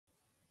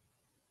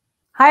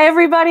Hi,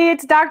 everybody.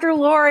 It's Dr.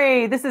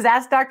 Lori. This is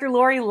Ask Dr.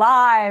 Lori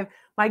Live.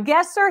 My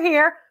guests are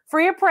here,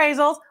 free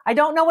appraisals. I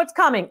don't know what's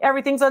coming.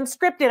 Everything's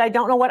unscripted. I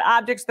don't know what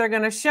objects they're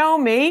going to show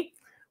me.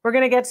 We're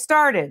going to get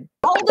started.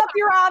 Hold up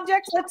your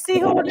objects. Let's see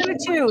who we're going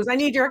to choose. I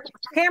need your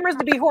cameras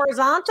to be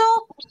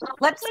horizontal.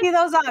 Let's see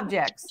those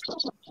objects.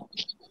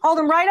 Hold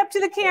them right up to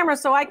the camera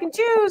so I can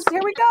choose.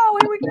 Here we go.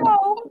 Here we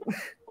go.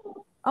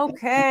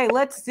 Okay,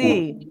 let's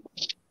see.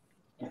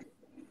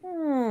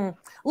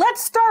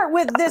 Let's start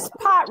with this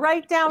pot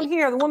right down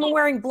here. The woman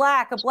wearing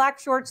black, a black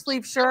short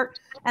sleeve shirt,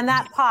 and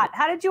that pot.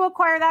 How did you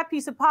acquire that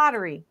piece of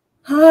pottery?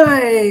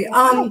 Hi.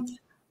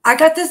 I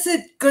got this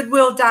at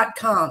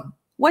goodwill.com.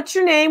 What's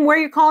your name? Where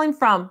are you calling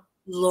from?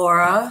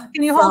 Laura.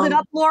 Can you hold it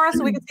up, Laura,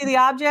 so we can see the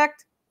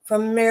object?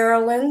 From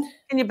Maryland.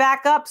 Can you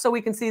back up so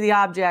we can see the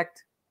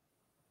object?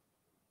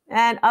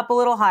 And up a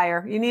little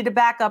higher. You need to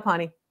back up,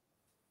 honey.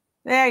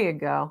 There you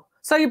go.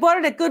 So you bought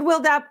it at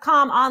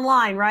goodwill.com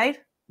online, right?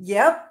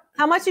 Yep.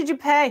 How much did you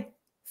pay?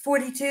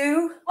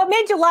 $42. What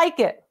made you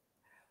like it?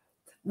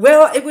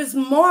 Well, it was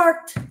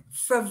marked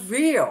for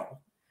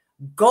real.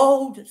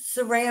 Gold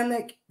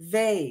ceramic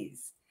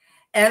vase.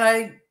 And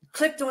I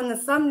clicked on the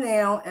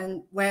thumbnail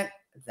and went,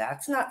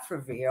 that's not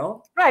for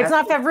real. Right, That's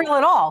it's not Favril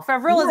at all.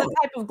 Favril No. is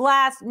a type of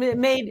glass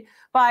made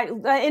by,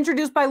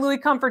 introduced by Louis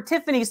Comfort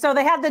Tiffany. So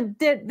they had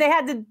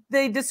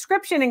the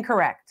description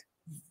incorrect.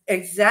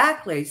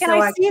 Exactly. Can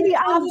I see the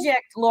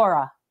object,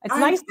 Laura? It's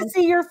nice to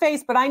see your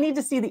face, but I need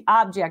to see the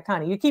object,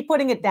 honey. You keep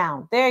putting it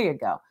down. There you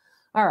go.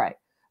 All right.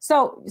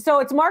 So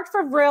it's marked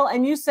for Vril,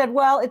 and you said,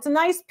 well, it's a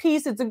nice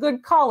piece. It's a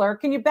good color.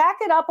 Can you back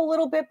it up a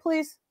little bit,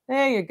 please?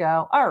 There you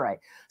go. All right.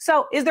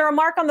 So is there a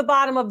mark on the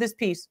bottom of this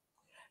piece?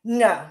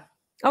 No.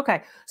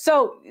 Okay.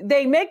 So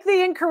they make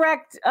the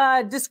incorrect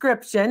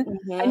description,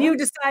 and you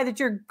decide that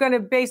you're going to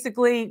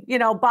basically,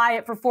 buy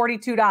it for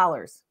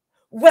 $42.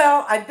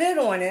 Well, I bid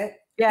on it.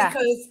 Yeah.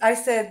 Because I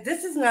said,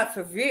 this is not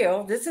for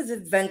real. This is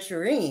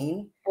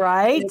adventurine.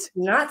 Right. It's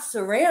not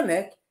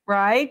ceramic.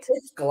 Right.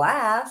 It's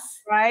glass.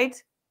 Right.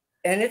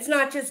 And it's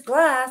not just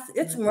glass.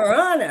 It's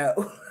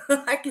Murano.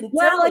 I can tell.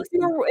 Well,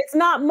 it's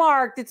not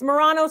marked. It's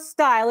Murano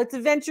style. It's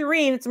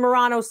adventurine. It's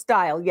Murano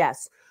style.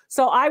 Yes.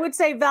 So I would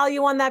say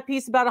value on that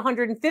piece about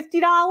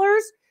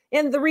 $150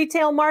 in the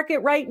retail market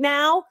right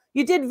now.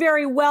 You did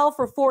very well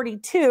for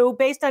 $42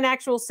 based on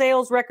actual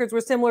sales records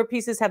where similar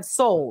pieces have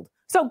sold.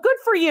 So good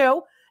for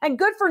you. And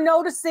good for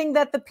noticing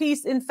that the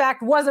piece, in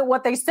fact, wasn't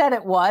what they said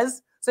it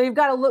was. So you've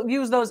got to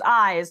use those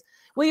eyes.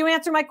 Will you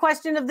answer my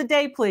question of the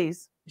day,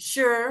 please?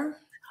 Sure.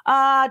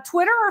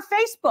 Twitter or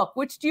Facebook?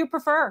 Which do you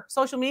prefer?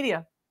 Social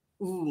media?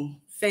 Ooh,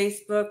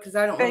 Facebook, because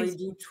I don't really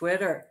do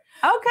Twitter.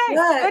 Okay.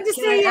 Good to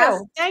see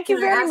you. Thank you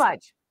very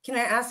much. Can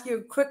I ask you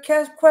a quick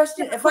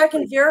question? If I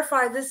can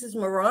verify this is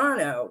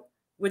Murano,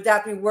 would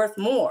that be worth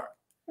more?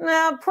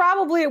 No,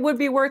 probably it would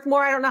be worth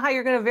more. I don't know how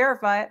you're going to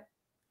verify it.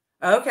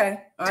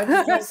 Okay.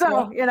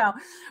 So,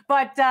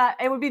 but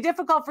it would be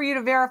difficult for you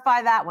to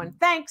verify that one.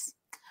 Thanks.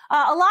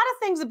 A lot of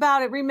things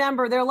about it.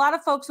 Remember, there are a lot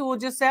of folks who will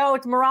just say, oh,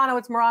 it's Murano,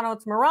 it's Murano,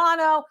 it's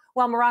Murano.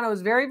 While Murano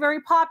is very,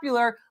 very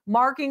popular,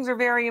 markings are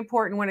very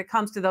important when it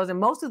comes to those. And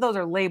most of those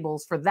are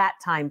labels for that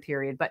time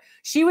period. But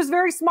she was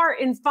very smart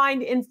in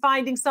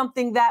finding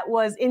something that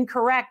was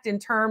incorrect in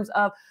terms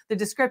of the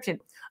description.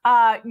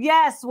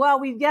 Yes,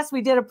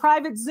 we did a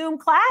private Zoom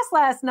class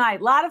last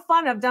night. A lot of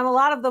fun. I've done a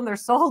lot of them. They're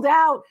sold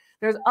out.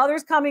 There's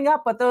others coming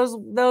up, but those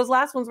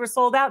last ones were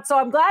sold out. So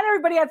I'm glad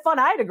everybody had fun.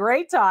 I had a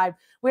great time.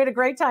 We had a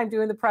great time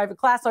doing the private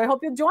class. So I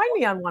hope you'll join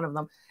me on one of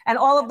them. And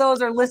all of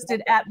those are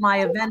listed at my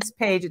events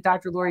page at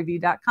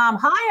drloriv.com.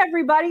 Hi,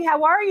 everybody.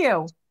 How are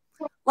you?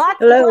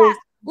 Lots of glass.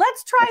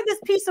 Let's try this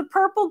piece of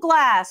purple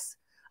glass.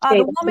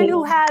 The woman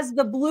who has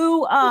the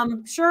blue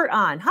shirt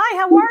on. Hi,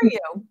 how are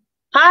you?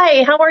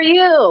 Hi, how are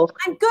you?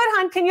 I'm good,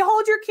 hon. Can you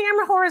hold your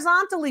camera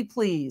horizontally,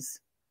 please?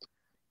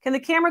 Can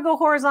the camera go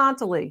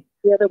horizontally?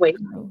 The other way.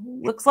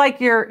 Looks like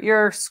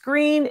your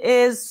screen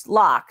is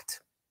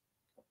locked.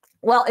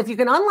 Well, if you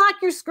can unlock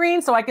your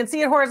screen so I can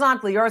see it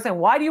horizontally, you're saying,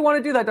 why do you want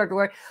to do that, Dr.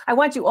 Lori? I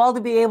want you all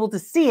to be able to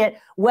see it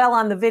well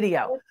on the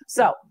video.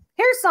 So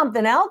here's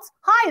something else.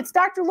 Hi, it's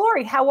Dr.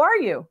 Lori. How are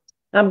you?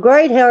 I'm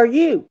great. How are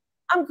you?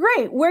 I'm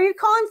great. Where are you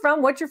calling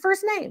from? What's your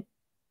first name?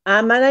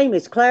 My name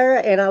is Clara,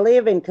 and I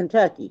live in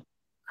Kentucky.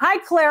 Hi,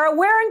 Clara.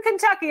 Where in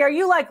Kentucky? Are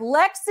you like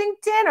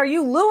Lexington? Are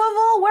you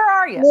Louisville? Where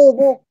are you?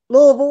 Louisville.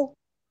 Louisville?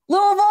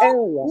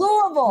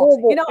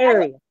 Louisville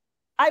Area.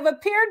 I've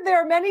appeared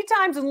there many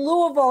times in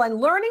Louisville,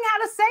 and learning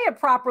how to say it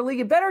properly,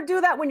 you better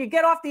do that when you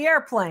get off the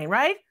airplane,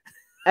 right?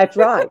 That's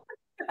right.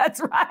 That's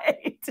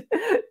right.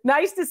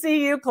 Nice to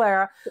see you,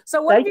 Clara.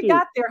 So what have you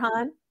got there,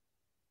 hon?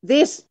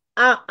 This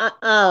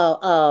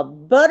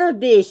butter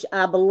dish,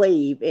 I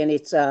believe, and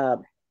it's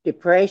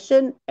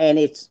depression, and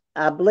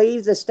I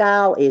believe the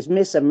style is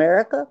Miss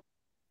America.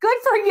 Good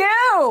for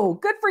you.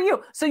 Good for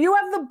you. So you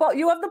have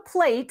the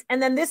plate, and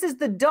then this is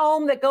the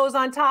dome that goes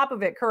on top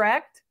of it,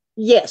 correct?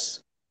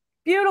 Yes.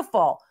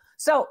 Beautiful.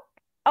 So,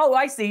 oh,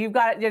 I see. You've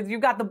got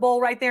the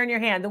bowl right there in your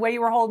hand. The way you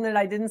were holding it,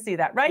 I didn't see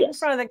that. Right in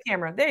front of the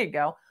camera. There you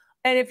go.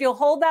 And if you'll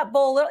hold that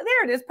bowl,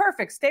 there it is.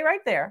 Perfect. Stay right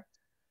there.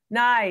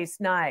 Nice,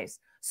 nice.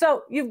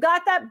 So you've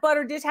got that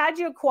butter dish. How'd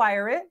you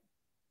acquire it?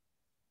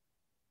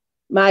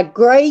 My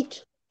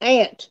great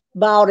aunt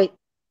bought it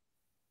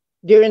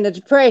during the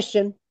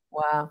Depression.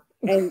 Wow.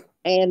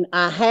 And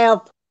I have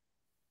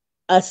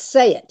a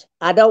set.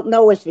 I don't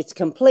know if it's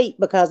complete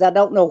because I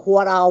don't know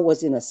what all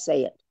was in a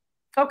set.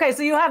 Okay,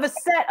 so you have a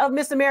set of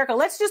Miss America.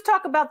 Let's just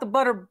talk about the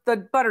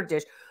butter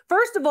dish.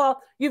 First of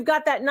all, you've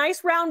got that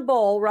nice round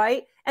bowl,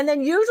 right? And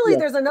then usually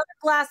there's another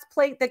glass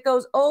plate that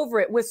goes over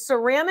it with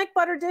ceramic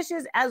butter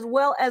dishes as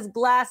well as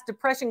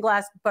Depression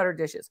glass butter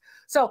dishes.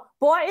 So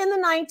bought in the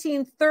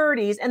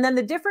 1930s, and then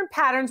the different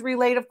patterns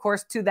relate, of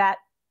course, to that.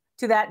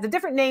 The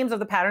different names of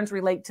the patterns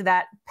relate to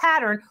that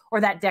pattern or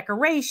that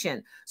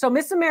decoration. So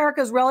Miss America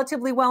is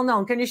relatively well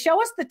known. Can you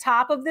show us the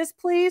top of this,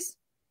 please?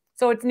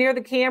 So it's near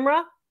the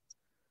camera.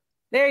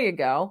 There you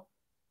go.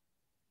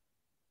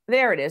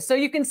 There it is. So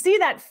you can see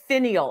that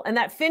finial, and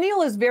that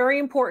finial is very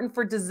important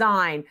for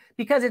design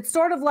because it's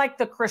sort of like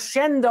the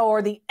crescendo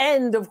or the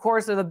end, of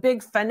course, or the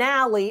big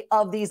finale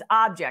of these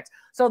objects.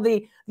 So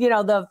the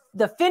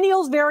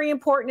finial is very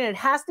important, and it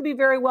has to be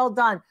very well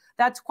done.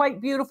 That's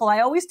quite beautiful. I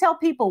always tell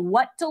people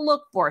what to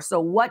look for. So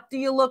what do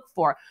you look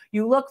for?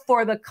 You look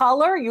for the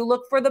color, you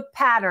look for the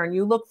pattern,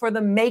 you look for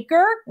the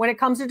maker when it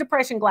comes to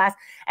Depression glass,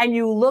 and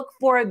you look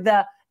for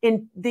the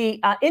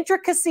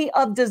intricacy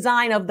of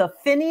design of the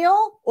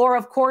finial, or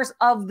of course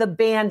of the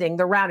banding,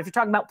 the round. If you're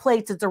talking about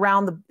plates, it's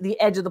around the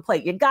edge of the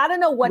plate. You got to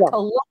know what to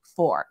look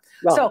for.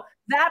 Right. So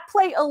that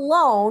plate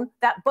alone,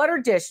 that butter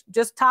dish,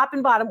 just top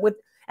and bottom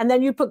and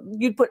then you'd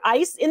put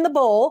ice in the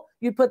bowl.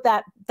 You put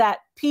that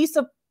piece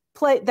of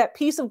plate, that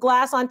piece of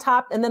glass on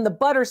top, and then the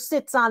butter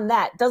sits on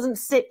that, doesn't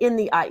sit in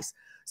the ice.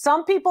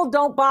 Some people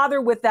don't bother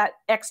with that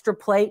extra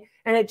plate,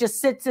 and it just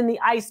sits in the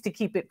ice to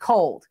keep it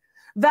cold.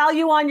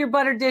 Value on your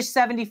butter dish,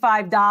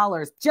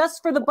 $75,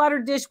 just for the butter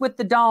dish with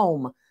the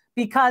dome,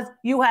 because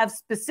you have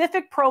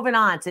specific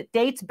provenance. It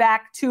dates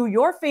back to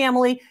your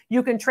family.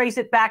 You can trace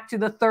it back to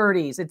the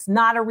 30s. It's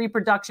not a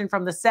reproduction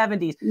from the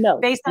 70s.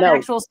 Based on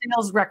actual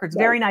sales records.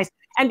 Very nice.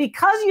 And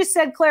because you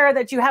said, Clara,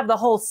 that you have the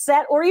whole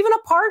set or even a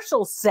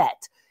partial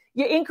set,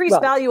 you increase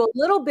value a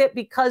little bit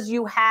because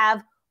you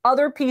have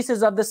other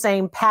pieces of the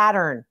same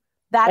pattern.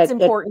 That's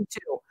important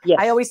too. Yes.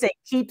 I always say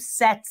keep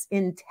sets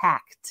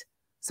intact.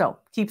 So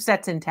keep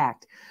sets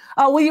intact.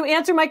 Will you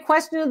answer my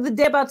question of the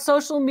day about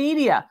social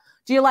media?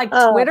 Do you like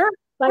Twitter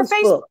or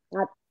Facebook?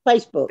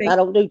 Facebook. I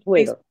don't do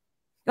Twitter.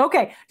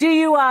 Okay. Do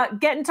you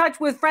get in touch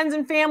with friends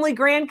and family,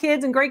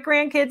 grandkids and great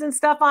grandkids and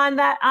stuff on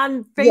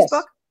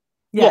Facebook?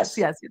 Yes.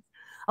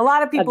 A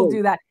lot of people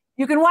do that.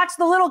 You can watch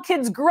the little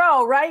kids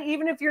grow, right?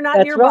 Even if you're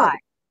not nearby. Right.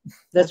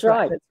 That's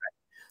right.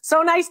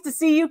 So nice to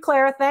see you,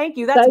 Clara. Thank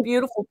you. That's a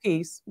beautiful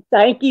piece.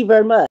 Thank you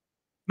very much.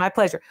 My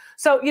pleasure.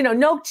 So,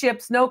 no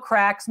chips, no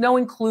cracks, no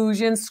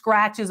inclusions,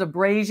 scratches,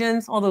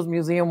 abrasions, all those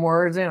museum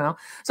words,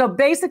 So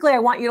basically, I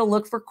want you to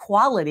look for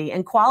quality,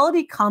 and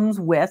quality comes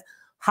with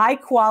high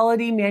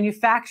quality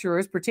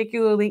manufacturers,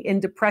 particularly in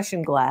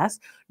Depression glass.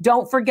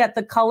 Don't forget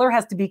the color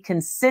has to be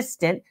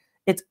consistent.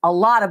 It's a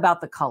lot about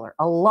the color.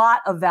 A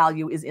lot of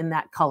value is in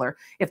that color.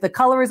 If the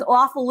color is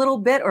off a little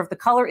bit, or if the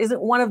color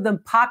isn't one of the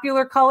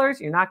popular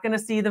colors, you're not going to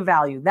see the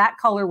value. That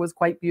color was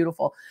quite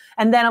beautiful.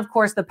 And then, of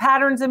course, the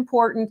pattern's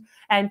important.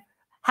 And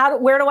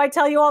where do I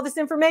tell you all this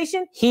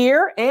information?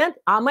 Here and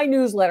on my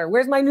newsletter.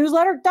 Where's my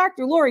newsletter?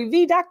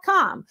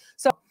 drloriv.com.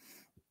 So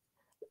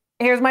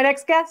here's my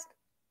next guest.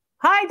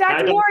 Hi,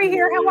 Dr. Lori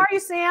here. How are you,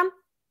 Sam?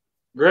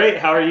 Great.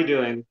 How are you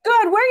doing?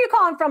 Good. Where are you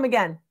calling from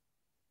again?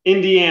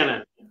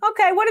 Indiana.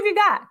 Okay, what have you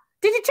got?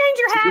 Did you change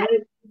your hat?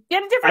 You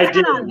had a different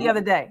hat on the other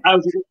day. I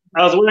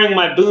was wearing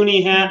my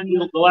boonie hat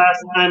the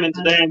last time, and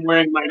today I'm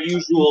wearing my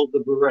usual,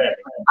 the beret.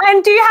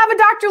 And do you have a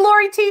Dr.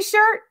 Lori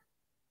t-shirt?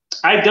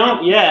 I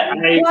don't yet.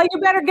 Well, you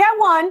better get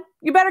one.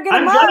 You better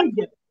get a mug.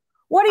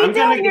 What are you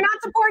doing? You're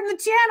not supporting the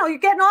channel. You're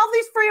getting all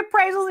these free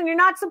appraisals, and you're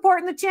not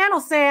supporting the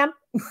channel, Sam.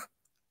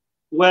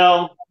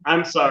 Well,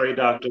 I'm sorry,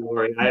 Dr.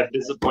 Lori. I have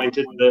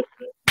disappointed the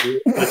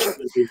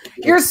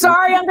You're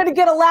sorry I'm going to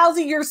get a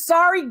lousy, you're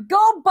sorry,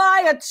 go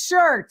buy a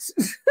shirt.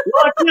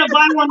 Well, I can't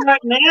buy one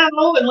right now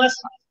unless...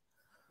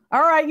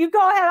 All right, you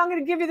go ahead. I'm going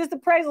to give you this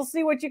appraisal,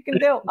 see what you can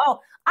do. Oh,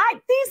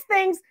 these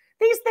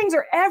things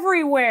are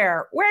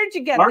everywhere. Where did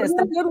you get this?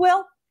 The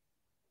Goodwill?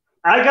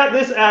 I got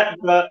this at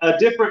a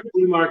different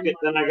flea market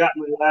than I got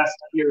my last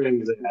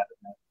earrings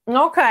at.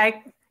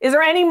 Okay. Is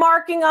there any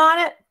marking on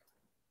it?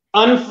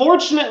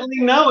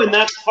 Unfortunately, no, and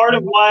that's part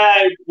of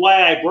why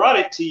I brought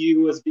it to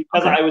you, was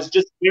because I was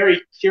just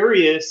very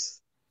curious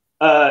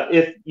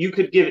if you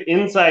could give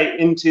insight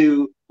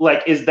into,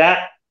 like,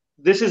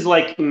 this is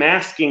like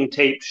masking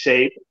tape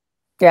shape.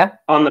 Yeah.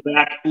 On the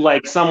back,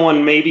 like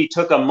someone maybe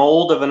took a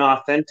mold of an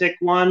authentic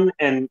one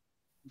and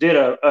did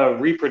a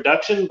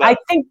reproduction. But I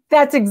think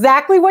that's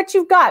exactly what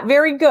you've got.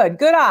 Very good.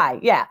 Good eye.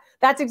 Yeah,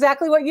 that's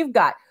exactly what you've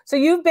got. So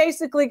you've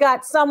basically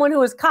got someone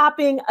who is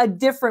copying a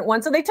different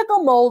one. So they took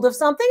a mold of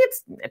something.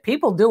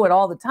 People do it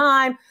all the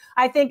time.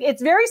 I think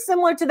it's very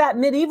similar to that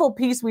medieval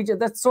piece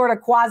that sort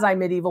of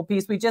quasi-medieval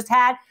piece we just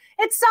had.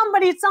 it's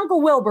somebody, it's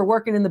Uncle Wilbur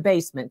working in the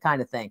basement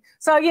kind of thing.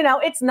 So, you know,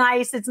 it's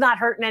nice. It's not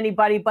hurting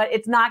anybody, but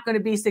it's not going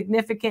to be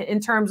significant in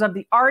terms of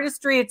the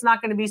artistry. It's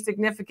not going to be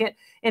significant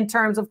in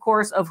terms, of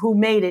course, of who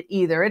made it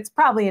either. It's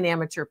probably an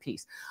amateur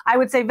piece. I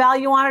would say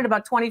value on it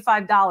about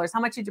 $25. How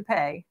much did you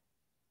pay?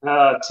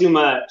 Too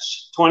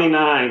much.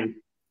 29.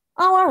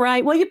 Oh, all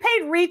right. Well, you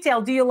paid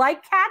retail. Do you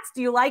like cats?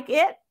 Do you like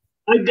it?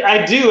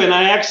 I do, and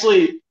I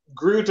actually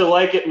grew to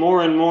like it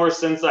more and more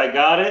since I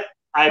got it.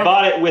 I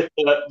bought it with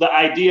the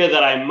idea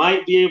that I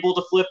might be able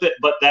to flip it,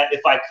 but that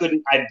if I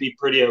couldn't, I'd be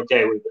pretty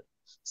okay with it.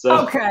 So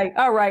okay,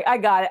 all right, I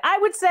got it. I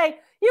would say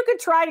you could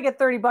try to get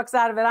 $30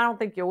 out of it. I don't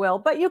think you will,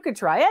 but you could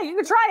try. Yeah, you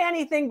could try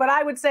anything, but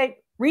I would say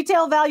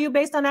retail value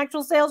based on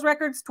actual sales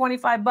records,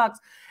 $25.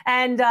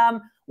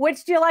 And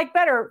which do you like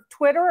better,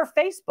 Twitter or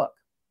Facebook?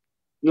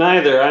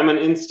 Neither. I'm an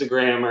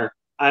Instagrammer.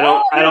 I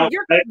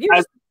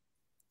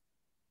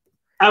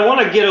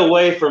want to get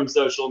away from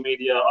social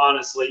media,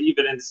 honestly,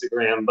 even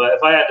Instagram. But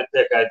if I had to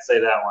pick, I'd say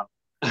that one.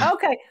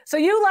 Okay, so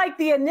you like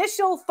the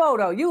initial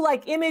photo. You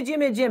like image,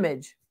 image,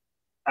 image.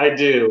 I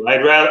do.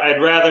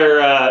 I'd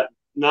rather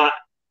not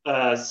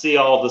see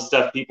all the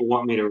stuff people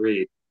want me to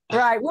read.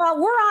 Right. Well,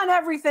 we're on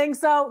everything.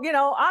 So, you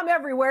know, I'm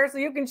everywhere. So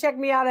you can check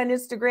me out on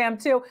Instagram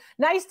too.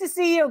 Nice to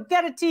see you.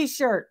 Get a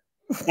t-shirt.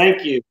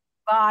 Thank you.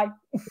 Bye.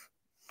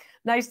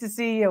 Nice to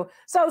see you.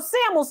 So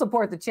Sam will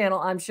support the channel,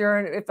 I'm sure.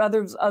 And if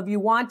others of you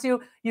want to,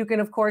 you can,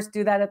 of course,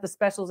 do that at the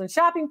specials and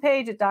shopping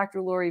page at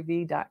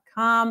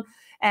drloriv.com.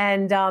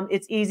 And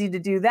it's easy to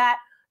do that.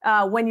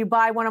 When you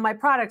buy one of my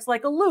products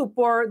like a loop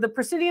or the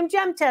Presidium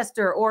Gem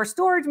Tester or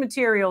storage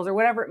materials or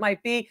whatever it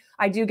might be,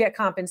 I do get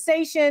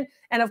compensation.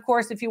 And of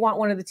course, if you want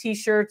one of the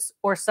t-shirts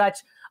or such,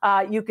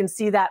 you can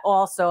see that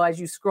also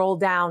as you scroll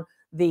down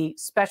the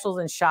specials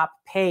and shop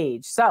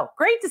page. So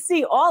great to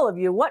see all of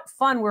you. What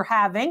fun we're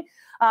having.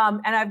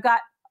 And I've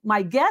got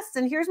my guests,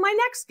 and here's my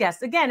next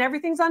guest. Again,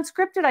 everything's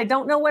unscripted. I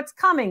don't know what's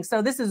coming.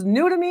 So this is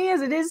new to me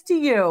as it is to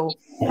you.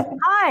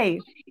 Hi.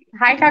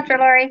 Hi, Dr.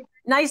 Lori.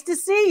 Nice to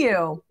see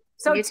you.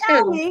 So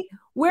tell me,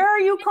 where are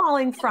you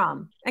calling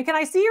from? And can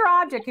I see your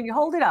object? Can you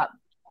hold it up?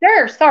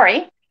 Sure,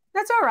 sorry.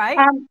 That's all right.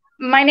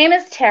 My name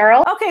is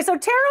Terrell. Okay, so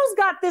Terrell's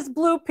got this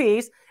blue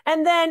piece,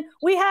 and then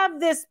we have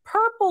this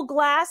purple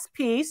glass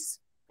piece.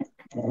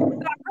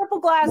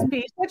 Purple glass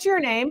piece. What's your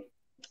name?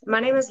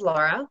 My name is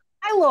Laura.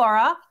 Hi,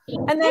 Laura.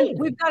 And then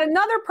we've got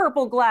another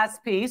purple glass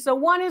piece. So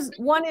one is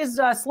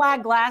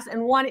slag glass,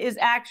 and one is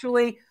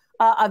actually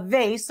a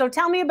vase. So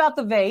tell me about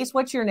the vase.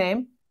 What's your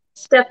name?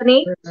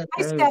 Stephanie. Hi,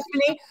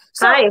 Stephanie.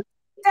 So, Hi.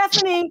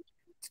 Stephanie,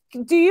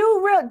 do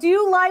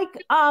you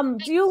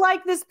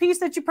like this piece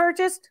that you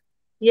purchased?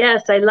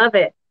 Yes, I love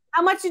it.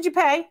 How much did you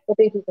pay? The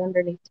baby's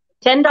underneath.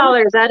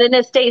 $10 at an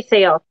estate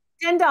sale.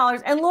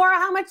 $10. And Laura,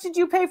 how much did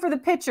you pay for the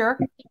picture?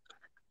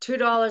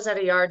 $2 at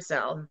a yard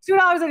sale. $2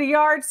 at a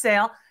yard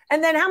sale.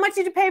 And then how much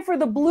did you pay for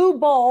the blue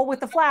bowl with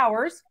the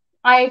flowers?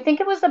 I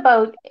think it was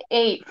about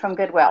 $8 from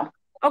Goodwill.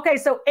 Okay,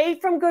 so $8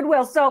 from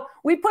Goodwill. So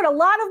we put a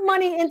lot of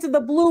money into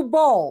the blue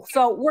bowl.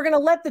 So we're going to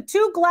let the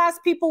two glass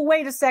people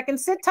wait a second.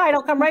 Sit tight.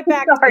 I'll come right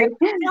back to you.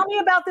 Tell me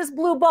about this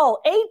blue bowl.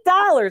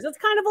 $8. That's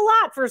kind of a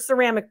lot for a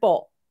ceramic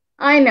bowl.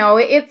 I know.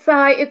 It's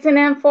an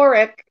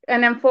amphora,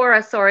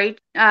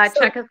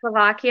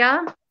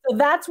 Czechoslovakia. So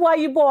that's why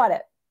you bought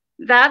it.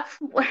 That's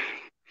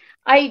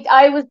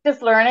I was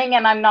just learning,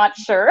 and I'm not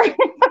sure.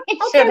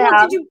 Okay,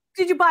 well,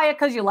 did you buy it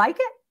because you like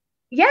it?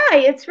 Yeah,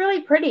 it's really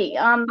pretty.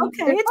 Okay,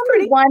 there's it's only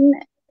pretty. one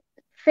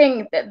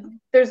thing that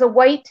there's a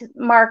white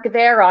mark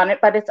there on it,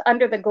 but it's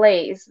under the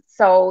glaze.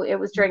 So it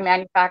was during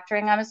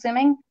manufacturing, I'm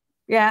assuming.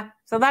 Yeah,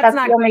 so that's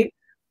not great.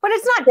 But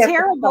it's not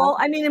terrible.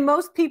 Stuff. I mean, and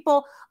most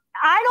people,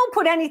 I don't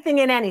put anything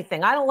in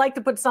anything. I don't like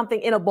to put something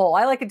in a bowl.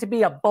 I like it to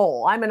be a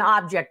bowl. I'm an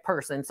object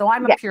person, so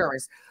I'm a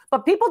purist.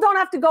 But people don't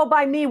have to go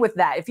by me with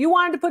that. If you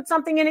wanted to put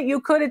something in it,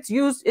 you could.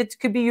 It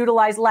could be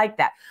utilized like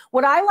that.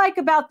 What I like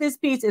about this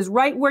piece is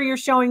right where you're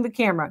showing the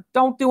camera.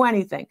 Don't do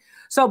anything.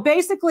 So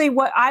basically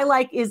what I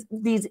like is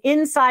these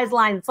incised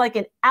lines. It's like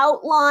an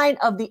outline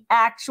of the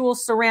actual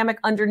ceramic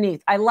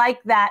underneath. I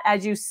like that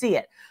as you see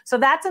it. So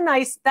that's a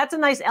nice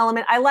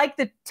element. I like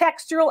the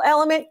textural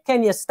element.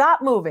 Can you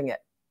stop moving it?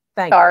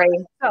 Thank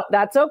you. So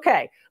that's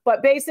okay.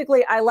 But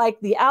basically, I like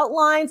the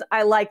outlines.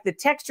 I like the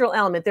textural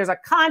element. There's a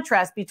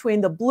contrast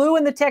between the blue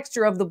and the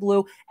texture of the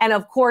blue, and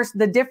of course,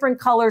 the different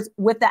colors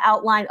with the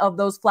outline of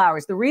those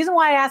flowers. The reason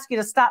why I ask you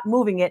to stop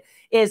moving it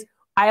is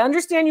I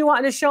understand you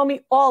want to show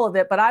me all of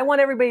it, but I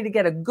want everybody to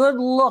get a good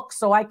look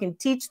so I can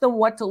teach them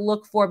what to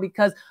look for,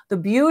 because the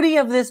beauty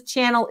of this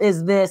channel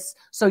is this,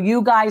 so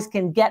you guys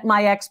can get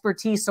my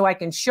expertise, so I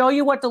can show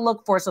you what to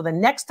look for. So the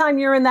next time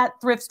you're in that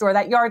thrift store,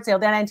 that yard sale,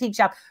 that antique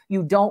shop,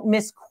 you don't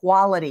miss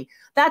quality.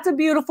 That's a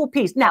beautiful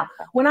piece. Now,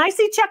 when I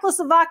see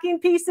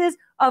Czechoslovakian pieces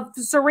of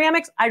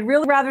ceramics, I'd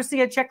really rather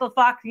see a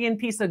Czechoslovakian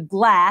piece of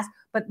glass,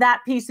 but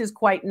that piece is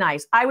quite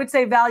nice. I would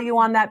say value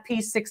on that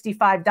piece,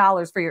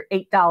 $65 for your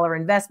 $8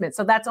 investment.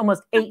 So that's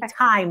almost 8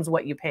 times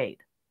what you paid.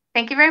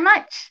 Thank you very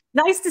much.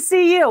 Nice to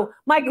see you.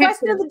 My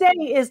question of the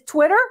day is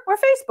Twitter or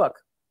Facebook?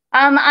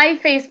 I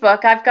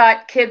Facebook. I've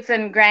got kids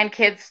and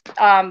grandkids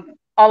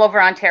all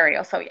over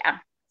Ontario. So yeah.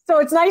 So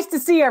it's nice to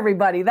see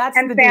everybody. That's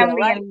And the deal,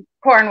 family right? in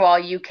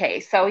Cornwall,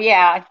 UK. So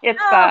yeah, it's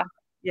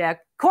yeah.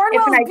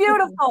 Cornwall is nice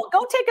beautiful.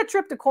 Go take a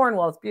trip to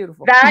Cornwall. It's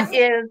beautiful. that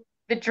is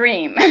the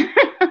dream.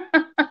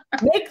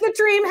 Make the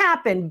dream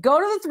happen. Go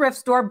to the thrift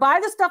store, buy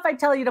the stuff I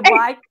tell you to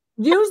buy,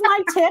 use my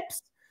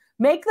tips,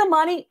 make the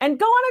money, and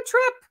go on a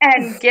trip.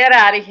 And get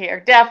out of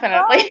here.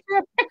 Definitely.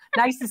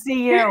 Nice to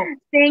see you.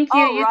 Thank you.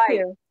 All You right.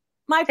 too.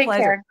 My Take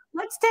pleasure. care.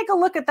 Let's take a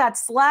look at that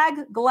Slag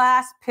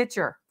glass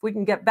pitcher. If we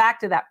can get back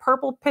to that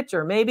purple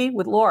pitcher, maybe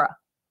with Laura.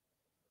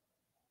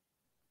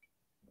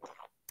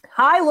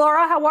 Hi,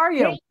 Laura. How are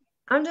you? Hey,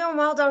 I'm doing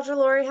well, Dr.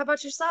 Lori. How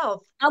about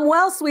yourself? I'm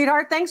well,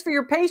 sweetheart. Thanks for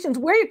your patience.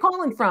 Where are you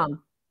calling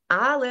from?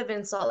 I live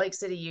in Salt Lake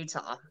City,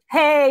 Utah.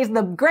 Hey,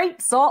 the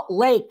Great Salt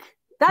Lake.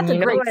 That's a You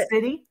know great it.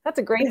 city. That's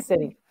a great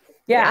city.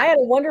 Yeah, I had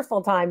a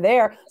wonderful time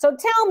there. So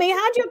tell me,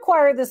 how'd you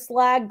acquire this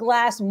Slag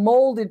glass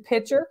molded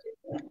pitcher?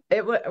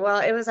 It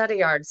was at a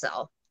yard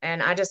sale,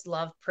 and I just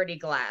love pretty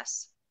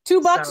glass.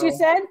 $2, So, you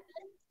said?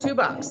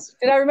 $2.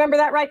 Did I remember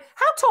that right?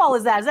 How tall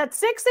is that? Is that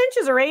 6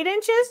 inches or 8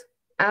 inches?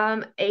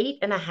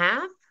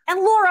 8.5. And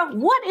Laura,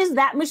 what is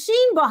that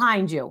machine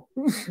behind you?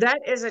 That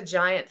is a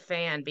giant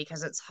fan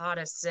because it's hot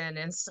as sin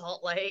in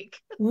Salt Lake.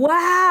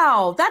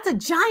 Wow, that's a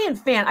giant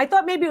fan. I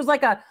thought maybe it was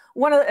like a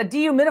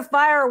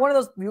dehumidifier or one of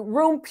those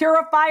room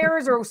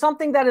purifiers or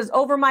something that is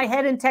over my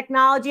head in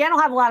technology. I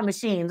don't have a lot of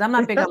machines. I'm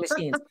not big on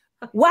machines.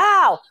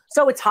 Wow,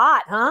 so it's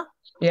hot, huh?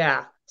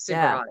 Yeah,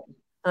 super hot.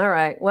 All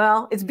right.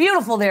 Well, it's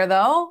beautiful there,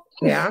 though.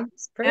 Yeah,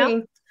 it's pretty. Yeah.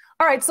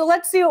 All right, so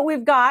let's see what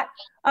we've got.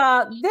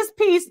 This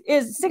piece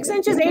is 6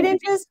 inches, 8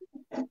 inches.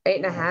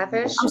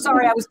 8.5-ish. I'm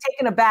sorry, I was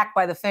taken aback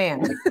by the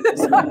fan.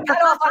 So I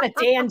got off on a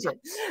tangent.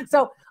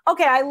 So,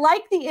 okay, I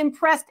like the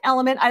impressed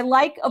element. I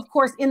like, of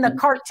course, in the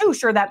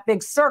cartouche, or that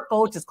big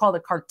circle, which is called a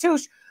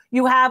cartouche,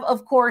 you have,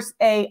 of course,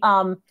 a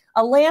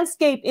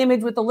landscape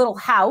image with a little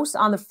house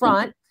on the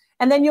front.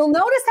 And then you'll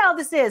notice how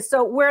this is.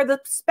 So where the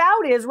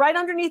spout is, right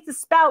underneath the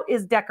spout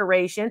is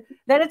decoration.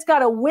 Then it's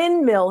got a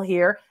windmill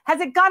here. Has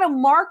it got a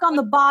mark on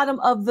the bottom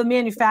of the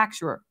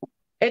manufacturer?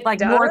 It like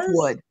does.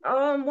 Northwood.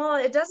 Well,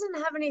 it doesn't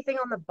have anything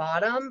on the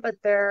bottom, but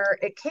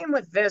it came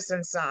with this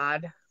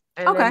inside.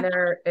 And Okay. then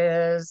there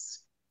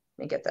is,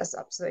 let me get this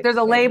up. So There's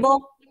a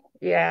label.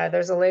 Yeah,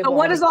 there's a label. So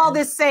what does all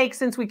this say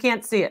since we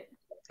can't see it?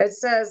 It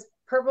says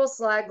purple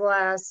slag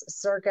glass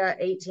circa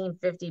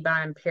 1850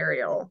 by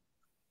Imperial.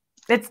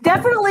 It's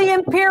definitely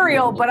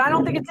Imperial, but I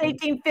don't think it's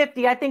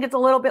 1850. I think it's a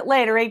little bit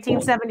later,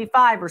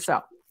 1875 or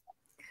so.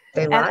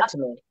 They lied to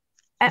me.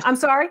 I'm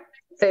sorry?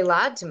 They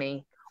lied to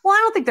me. Well, I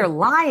don't think they're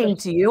lying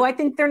to you. I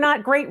think they're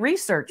not great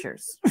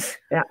researchers.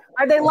 Yeah.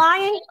 Are they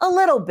lying? A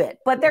little bit,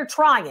 but they're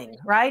trying,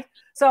 right?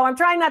 So I'm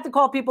trying not to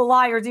call people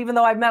liars, even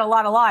though I've met a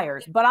lot of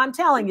liars. But I'm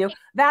telling you,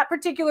 that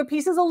particular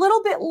piece is a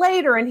little bit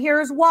later, and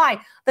here's why.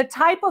 The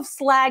type of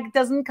slag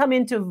doesn't come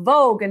into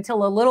vogue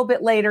until a little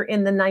bit later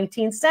in the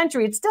 19th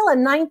century. It's still a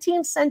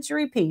 19th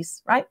century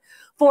piece, right?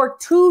 For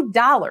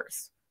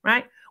 $2,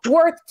 right?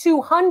 Worth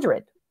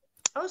 $200.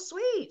 Oh,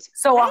 sweet.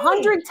 So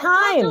 100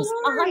 times,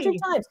 100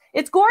 times.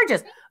 It's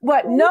gorgeous.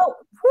 But no,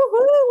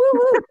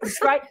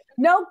 right?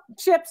 No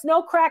chips,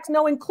 no cracks,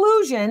 no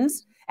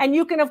inclusions. And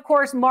you can, of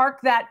course, mark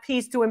that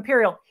piece to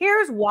Imperial.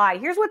 Here's why.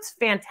 Here's what's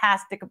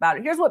fantastic about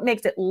it. Here's what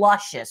makes it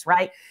luscious,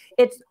 right?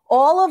 It's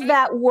all of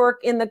that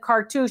work in the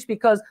cartouche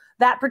because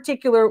that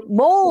particular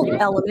mold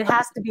element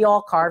has to be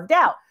all carved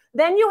out.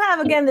 Then you have,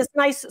 again, this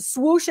nice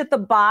swoosh at the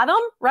bottom,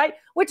 right?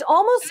 Which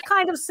almost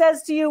kind of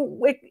says to you,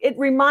 it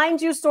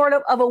reminds you sort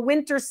of a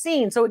winter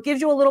scene. So it gives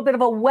you a little bit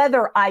of a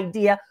weather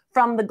idea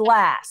from the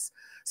glass.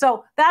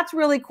 So that's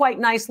really quite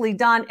nicely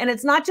done. And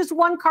it's not just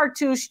one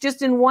cartouche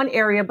just in one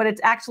area, but it's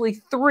actually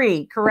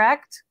 3,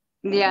 correct?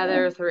 Yeah,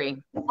 there are 3.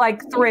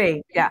 Like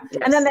 3, yeah.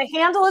 Yes. And then the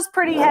handle is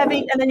pretty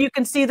heavy, and then you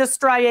can see the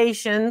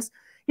striations.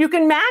 You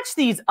can match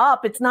these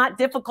up. It's not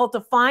difficult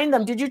to find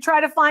them. Did you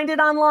try to find it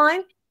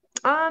online?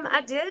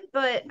 I did,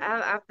 but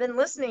I've been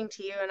listening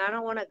to you, and I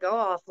don't want to go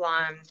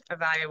offline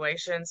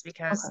evaluations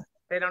because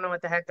they don't know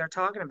what the heck they're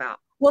talking about.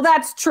 Well,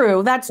 that's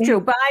true. That's true.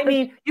 But I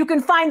mean, you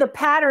can find the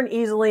pattern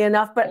easily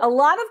enough. But a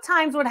lot of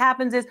times what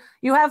happens is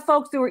you have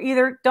folks who are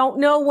either don't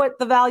know what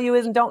the value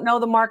is and don't know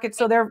the market.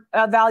 So they're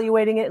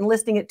evaluating it and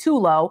listing it too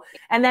low.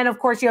 And then, of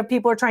course, you have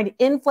people who are trying to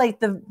inflate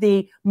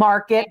the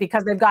market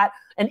because they've got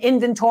an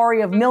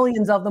inventory of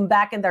millions of them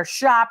back in their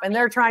shop. And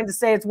they're trying to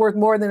say it's worth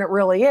more than it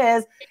really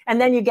is. And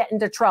then you get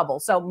into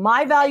trouble. So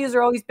my values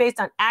are always based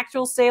on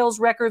actual sales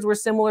records where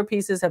similar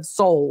pieces have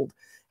sold.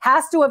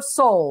 Has to have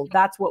sold.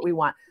 That's what we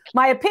want.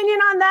 My opinion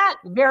on that,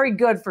 very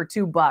good for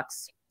 $2.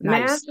 Nice. May I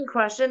ask a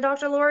question,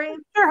 Dr. Lori?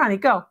 Sure, honey,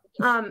 go.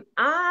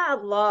 I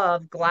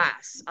love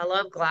glass. I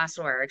love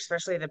glassware,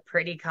 especially the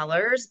pretty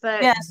colors.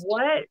 But yes.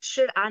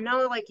 I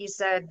know, like you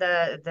said,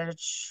 the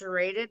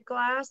traded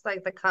glass,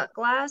 like the cut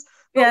glass.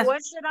 But yes.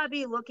 What should I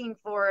be looking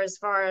for as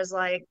far as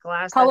like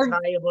glass colored,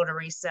 that's valuable to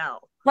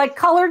resell? Like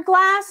colored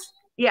glass?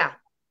 Yeah.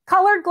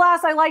 Colored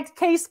glass, I liked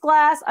case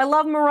glass. I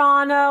love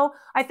Murano.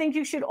 I think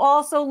you should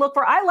also look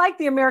for, I like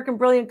the American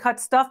Brilliant Cut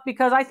stuff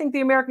because I think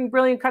the American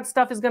Brilliant Cut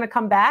stuff is going to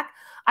come back.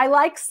 I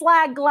like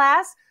slag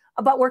glass,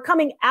 but we're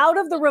coming out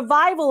of the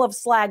revival of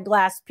slag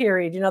glass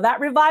period. That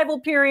revival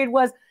period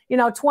was,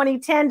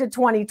 2010 to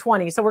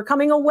 2020. So we're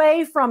coming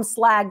away from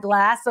slag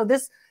glass. So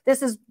this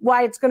is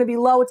why it's going to be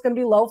low. It's going to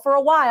be low for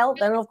a while.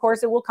 Then, of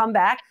course, it will come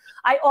back.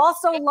 I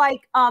also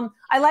like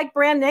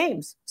brand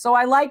names. So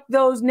I like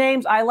those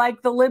names. I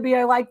like the Libby.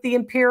 I like the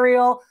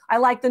Imperial. I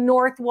like the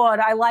Northwood.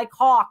 I like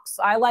Hawks.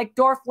 I like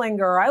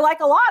Dorflinger. I like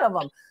a lot of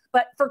them.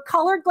 But for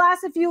colored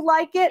glass, if you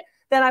like it,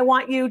 then I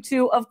want you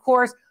to, of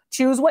course,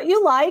 choose what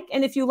you like.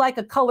 And if you like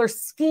a color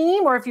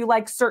scheme, or if you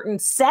like certain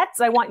sets,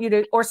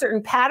 or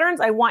certain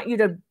patterns, I want you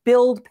to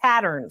build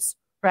patterns,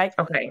 right?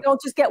 Okay. You don't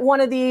just get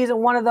one of these and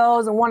one of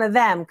those and one of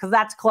them, because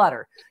that's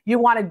clutter. You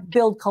want to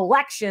build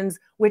collections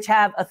which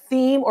have a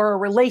theme or a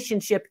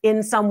relationship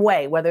in some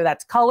way, whether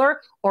that's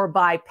color or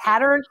by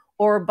pattern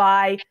or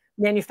by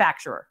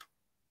manufacturer.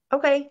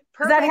 Okay,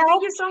 perfect. Does that help?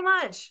 Thank you so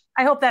much.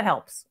 I hope that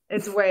helps.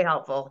 It's way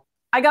helpful.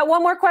 I got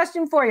one more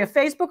question for you.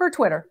 Facebook or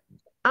Twitter?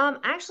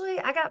 Actually,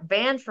 I got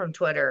banned from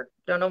Twitter.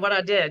 Don't know what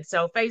I did.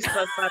 So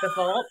Facebook by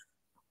default.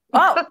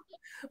 Oh,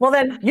 well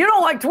then you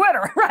don't like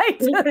Twitter, right?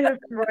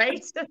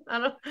 Right.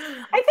 I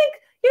think,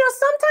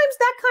 sometimes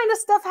that kind of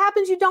stuff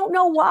happens. You don't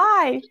know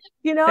why,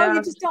 you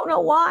just don't know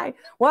why.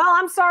 Well,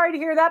 I'm sorry to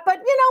hear that, but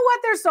you know what?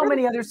 There's so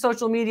many other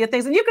social media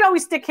things, and you can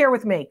always stick here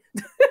with me.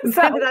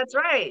 So, that's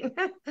right.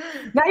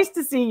 Nice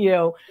to see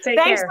you.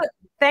 Thanks.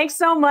 Thanks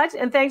so much.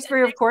 And thanks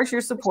for, of course, your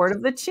support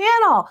of the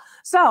channel.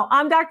 So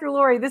I'm Dr.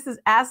 Lori. This is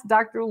Ask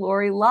Dr.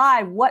 Lori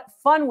Live. What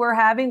fun we're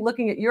having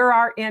looking at your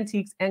art,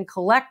 antiques, and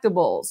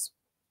collectibles.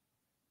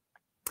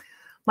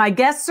 My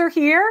guests are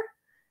here,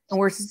 and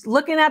we're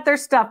looking at their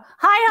stuff.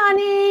 Hi,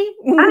 honey.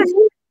 Hi.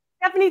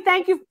 Stephanie,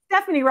 thank you.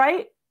 Stephanie,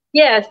 right?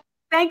 Yes.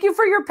 Thank you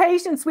for your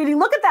patience, sweetie.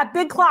 Look at that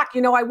big clock.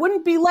 I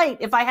wouldn't be late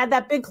if I had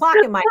that big clock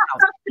in my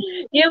house.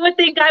 You would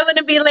think I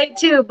wouldn't be late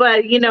too,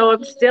 but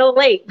I'm still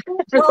late.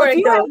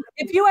 Well,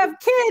 if you have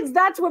kids,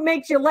 that's what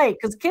makes you late,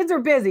 because kids are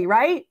busy,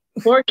 right?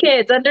 4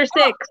 kids under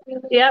 6.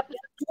 Yep.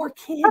 4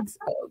 kids.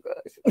 Oh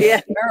gosh.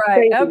 Yeah. All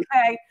right.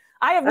 Okay.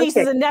 I have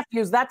nieces and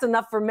nephews. That's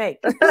enough for me.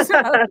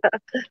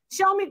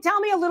 Tell me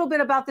a little bit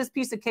about this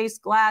piece of case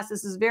glass.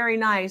 This is very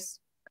nice.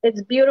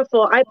 It's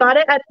beautiful. I bought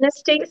it at an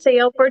estate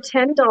sale for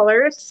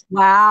 $10.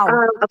 Wow.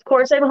 Of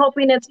course, I'm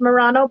hoping it's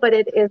Murano, but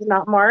it is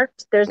not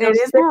marked. There's no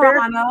sticker.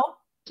 Murano.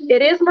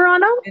 It is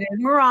Murano? It is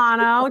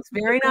Murano. It's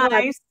very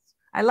nice.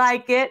 I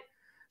like it.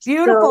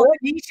 Beautiful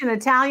Venetian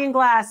Italian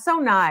glass. So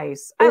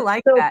nice. I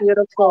like that.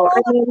 Beautiful.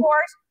 Of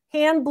course,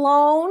 hand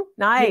blown.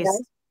 Nice.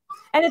 Yes.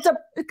 And it's kind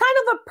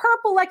of a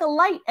purple, like a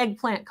light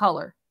eggplant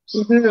color.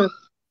 Mm-hmm.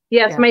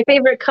 Yes, my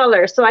favorite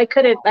color. So I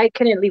couldn't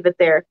leave it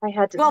there. I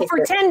had to. Well, for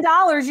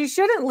 $10, you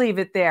shouldn't leave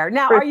it there.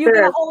 Now, are you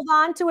going to hold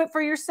on to it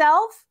for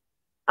yourself?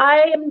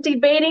 I am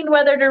debating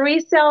whether to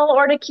resell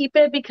or to keep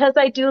it, because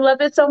I do love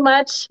it so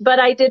much. But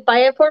I did buy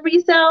it for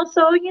resale,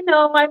 so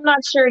I'm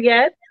not sure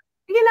yet.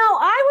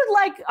 I would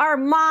like our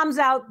moms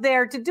out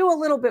there to do a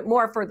little bit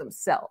more for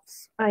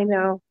themselves. I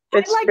know.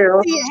 I'd like to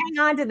see you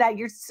hang on to that.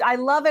 I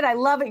love it. I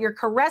love it. You're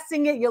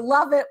caressing it. You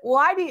love it.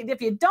 Why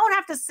if you don't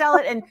have to sell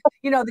it and,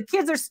 the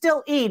kids are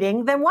still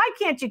eating, then why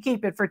can't you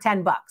keep it for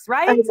 $10,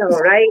 right? I know,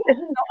 right? So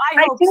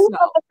I do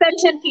have a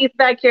Fenton piece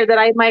back here that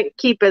I might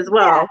keep as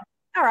well. Yeah.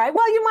 All right.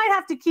 Well, you might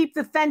have to keep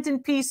the Fenton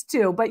piece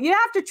too, but you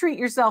have to treat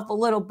yourself a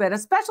little bit,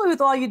 especially with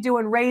all you do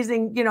in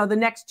raising, the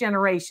next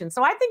generation.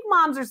 So I think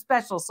moms are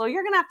special. So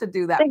you're going to have to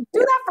do that. Do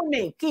that for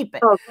me. Keep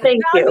it. Oh,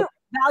 thank you.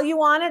 Value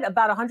on it,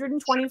 about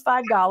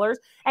 $125.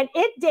 And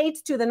it dates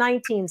to the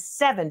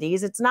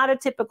 1970s. It's not a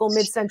typical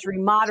mid-century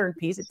modern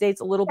piece. It dates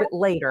a little bit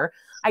later.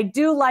 I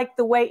do like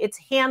the way it's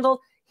handled.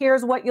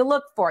 Here's what you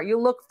look for. You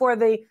look for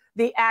the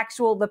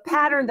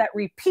pattern that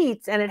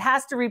repeats, and it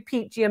has to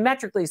repeat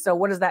geometrically. So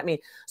what does that mean?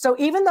 So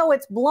even though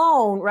it's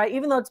blown, right?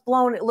 Even though it's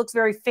blown, it looks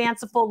very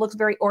fanciful, looks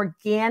very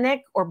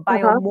organic or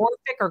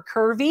biomorphic or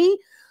curvy.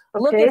 Okay.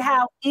 Look at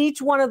how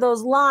each one of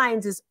those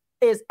lines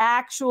is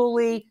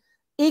actually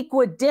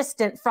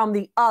equidistant from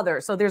the other.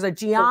 So there's a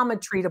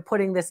geometry to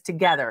putting this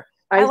together.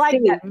 I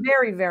like that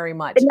very, very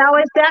much. Now,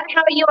 is that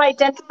how you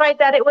identified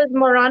that it was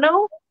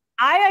Murano?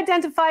 I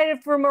identified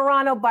it for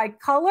Murano by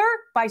color,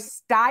 by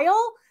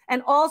style,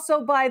 and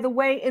also by the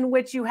way in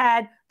which you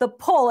had the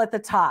pull at the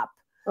top.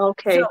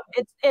 Okay. So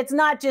it's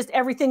not just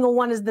every single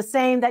one is the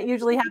same. That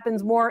usually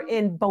happens more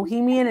in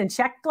Bohemian and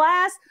Czech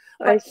glass.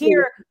 But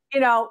here,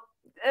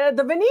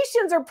 the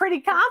Venetians are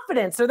pretty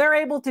confident. So they're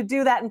able to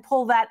do that and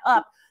pull that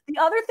up. The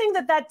other thing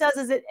that does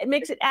is it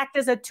makes it act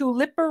as a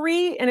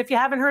tulipery. And if you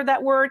haven't heard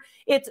that word,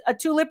 it's a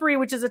tulipery,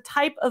 which is a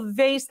type of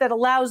vase that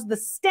allows the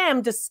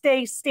stem to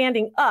stay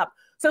standing up.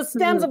 So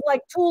stems of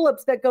like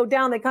tulips that go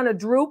down, they kind of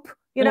droop,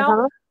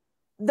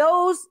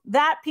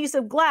 that piece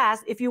of glass,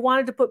 if you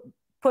wanted to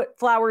put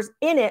flowers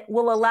in it,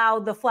 will allow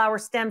the flower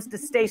stems to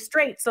stay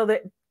straight so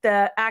that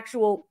the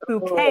actual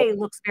bouquet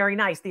looks very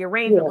nice. The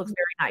arrangement looks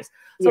very nice.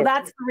 So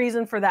that's the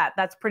reason for that.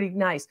 That's pretty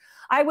nice.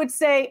 I would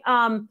say,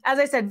 as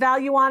I said,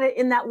 value on it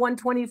in that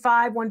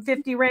 125,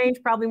 150 range,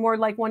 probably more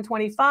like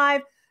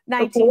 125,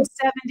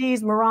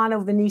 1970s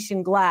Murano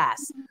Venetian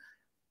glass.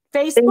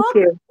 Facebook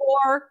you.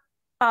 or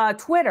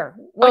Twitter?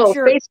 What's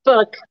your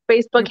Facebook.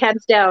 Facebook,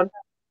 hands down.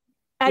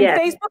 And Yes.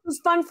 Facebook is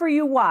fun for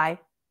you. Why?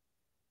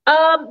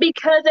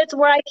 Because it's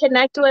where I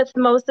connect with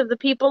most of the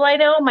people I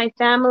know, my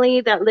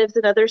family that lives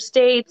in other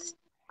states.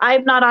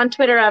 I'm not on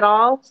Twitter at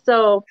all,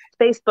 so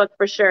Facebook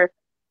for sure.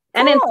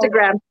 And Cool.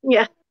 Instagram.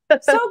 Yeah.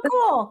 So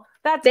cool.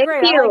 That's Thank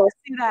great. I like you. to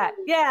see that.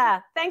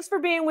 Yeah. Thanks for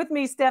being with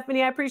me,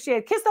 Stephanie. I appreciate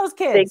it. Kiss those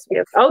Thank kids.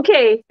 you.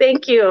 Okay.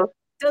 Thank you.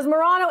 Does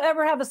Murano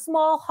ever have a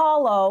small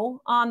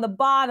hollow on the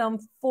bottom?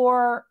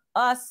 For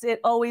us, it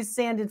always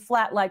sanded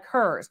flat like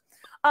hers.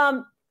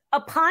 A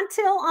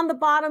pontil on the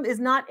bottom is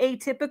not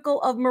atypical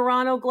of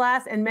Murano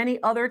glass and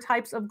many other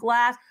types of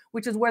glass,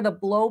 which is where the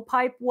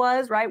blowpipe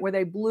was, right? Where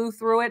they blew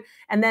through it.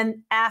 And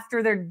then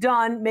after they're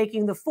done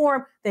making the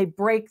form, they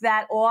break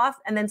that off.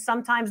 And then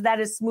sometimes that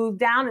is smoothed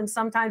down and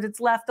sometimes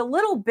it's left a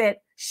little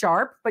bit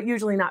sharp, but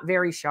usually not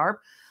very sharp.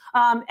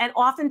 And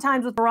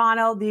oftentimes with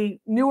Murano, the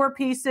newer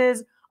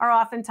pieces are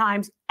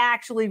oftentimes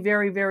actually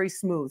very, very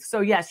smooth.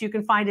 So yes, you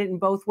can find it in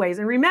both ways.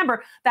 And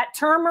remember that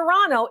term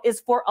Murano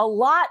is for a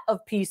lot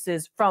of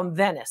pieces from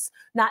Venice,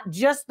 not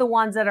just the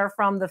ones that are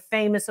from the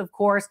famous, of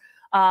course,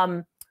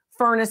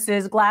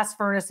 furnaces, glass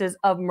furnaces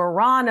of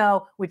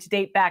Murano, which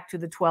date back to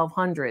the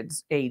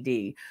 1200s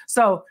AD.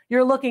 So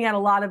you're looking at a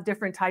lot of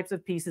different types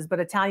of pieces,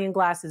 but Italian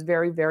glass is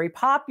very, very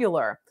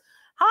popular.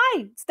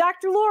 Hi, it's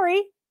Dr.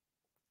 Lori.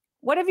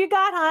 What have you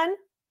got, hon?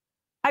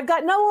 I've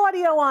got no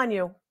audio on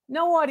you.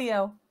 No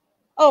audio.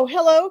 Oh,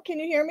 hello. Can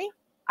you hear me?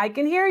 I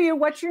can hear you.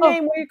 What's your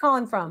name? Where are you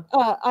calling from?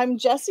 I'm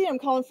Jessie. I'm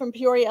calling from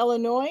Peoria,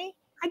 Illinois.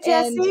 Hi,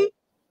 Jessie.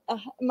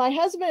 And, my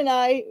husband and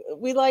I,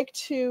 we like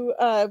to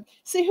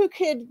see who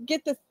could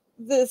get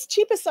the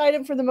cheapest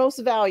item for the most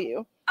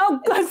value. Oh,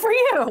 good for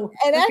you.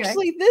 And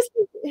actually, this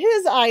is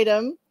his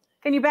item.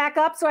 Can you back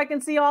up so I can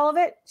see all of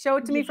it? Show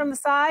it to me from the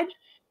side.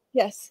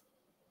 Yes.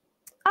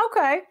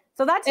 Okay.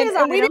 So that's his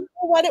item. And we didn't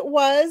know what it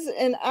was.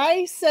 And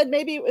I said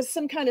maybe it was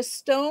some kind of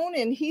stone.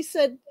 And he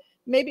said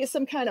maybe it's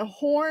some kind of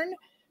horn.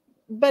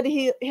 But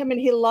he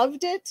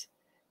loved it.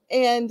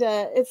 And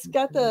it's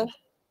got the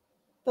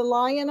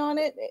lion on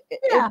it.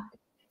 Yeah.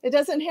 It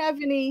doesn't have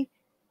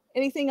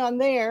anything on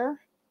there.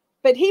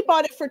 But he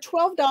bought it for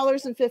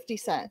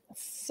 $12.50.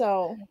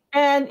 So.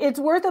 And it's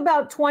worth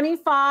about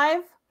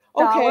 $25.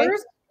 Okay.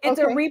 It's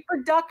a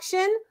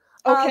reproduction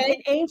of an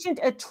ancient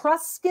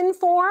Etruscan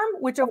form,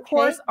 which of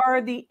course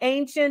are the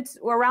ancient,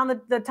 around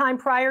the time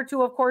prior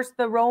to, of course,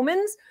 the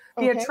Romans,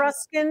 the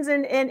Etruscans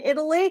in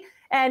Italy.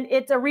 And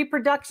it's a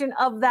reproduction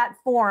of that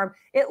form.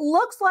 It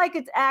looks like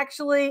it's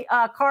actually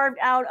carved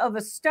out of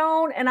a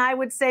stone. And I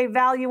would say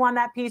value on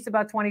that piece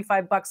about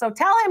 $25. So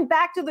tell him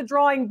back to the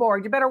drawing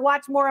board. You better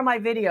watch more of my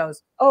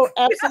videos. Oh,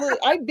 absolutely.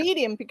 I beat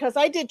him because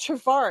I did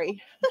Travari.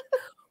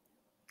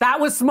 That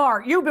was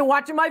smart. You've been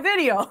watching my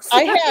videos.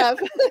 I have.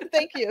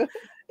 Thank you.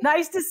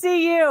 Nice to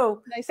see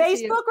you. Nice to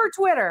see you. Facebook or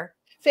Twitter?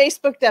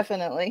 Facebook,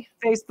 definitely.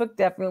 Facebook,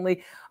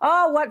 definitely.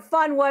 Oh, what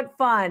fun, what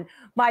fun.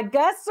 My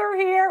guests are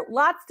here.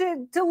 Lots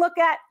to look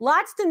at,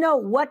 lots to know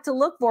what to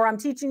look for. I'm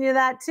teaching you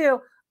that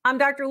too. I'm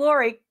Dr.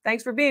 Lori.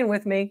 Thanks for being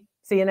with me.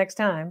 See you next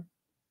time.